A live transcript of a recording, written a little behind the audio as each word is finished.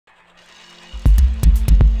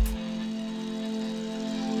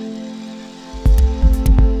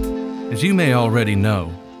As you may already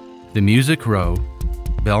know, the Music Row,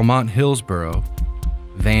 Belmont Hillsborough,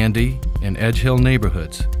 Vandy, and Edge Hill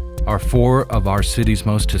neighborhoods are four of our city's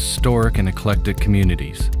most historic and eclectic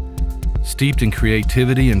communities. Steeped in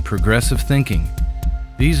creativity and progressive thinking,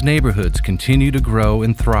 these neighborhoods continue to grow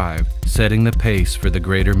and thrive, setting the pace for the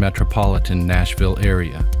greater metropolitan Nashville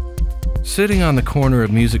area. Sitting on the corner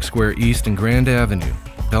of Music Square East and Grand Avenue,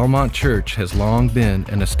 Belmont Church has long been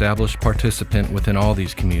an established participant within all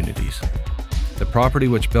these communities. The property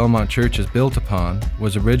which Belmont Church is built upon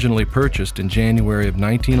was originally purchased in January of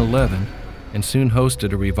 1911 and soon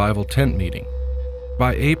hosted a revival tent meeting.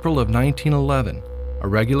 By April of 1911, a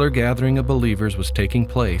regular gathering of believers was taking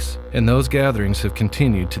place, and those gatherings have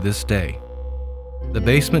continued to this day. The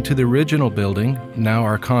basement to the original building, now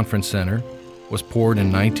our conference center, was poured in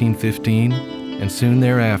 1915 and soon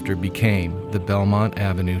thereafter became the Belmont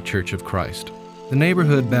Avenue Church of Christ. The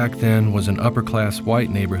neighborhood back then was an upper-class white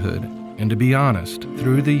neighborhood, and to be honest,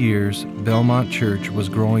 through the years, Belmont Church was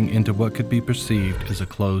growing into what could be perceived as a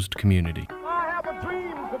closed community.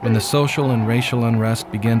 When the social and racial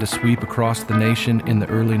unrest began to sweep across the nation in the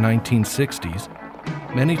early 1960s,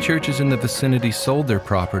 many churches in the vicinity sold their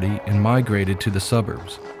property and migrated to the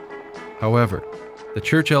suburbs. However, the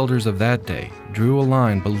church elders of that day drew a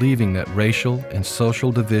line believing that racial and social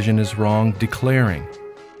division is wrong, declaring,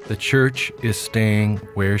 "The church is staying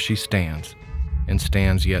where she stands, and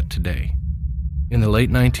stands yet today." In the late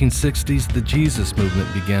 1960s, the Jesus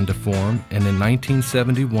movement began to form, and in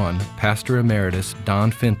 1971, Pastor Emeritus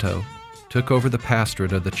Don Finto took over the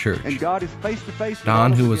pastorate of the church. And God is face to face.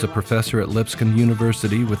 Don, who was a professor at Lipscomb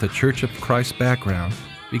University with a Church of Christ background,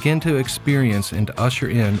 began to experience and usher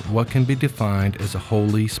in what can be defined as a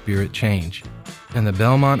Holy Spirit change, and the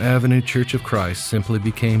Belmont Avenue Church of Christ simply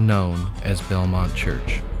became known as Belmont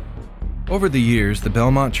Church. Over the years, the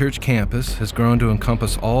Belmont Church campus has grown to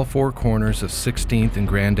encompass all four corners of 16th and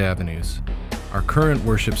Grand Avenues. Our current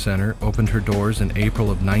worship center opened her doors in April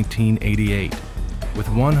of 1988. With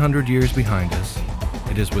 100 years behind us,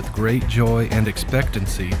 it is with great joy and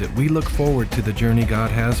expectancy that we look forward to the journey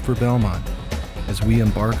God has for Belmont as we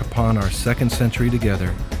embark upon our second century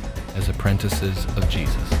together as apprentices of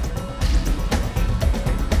Jesus.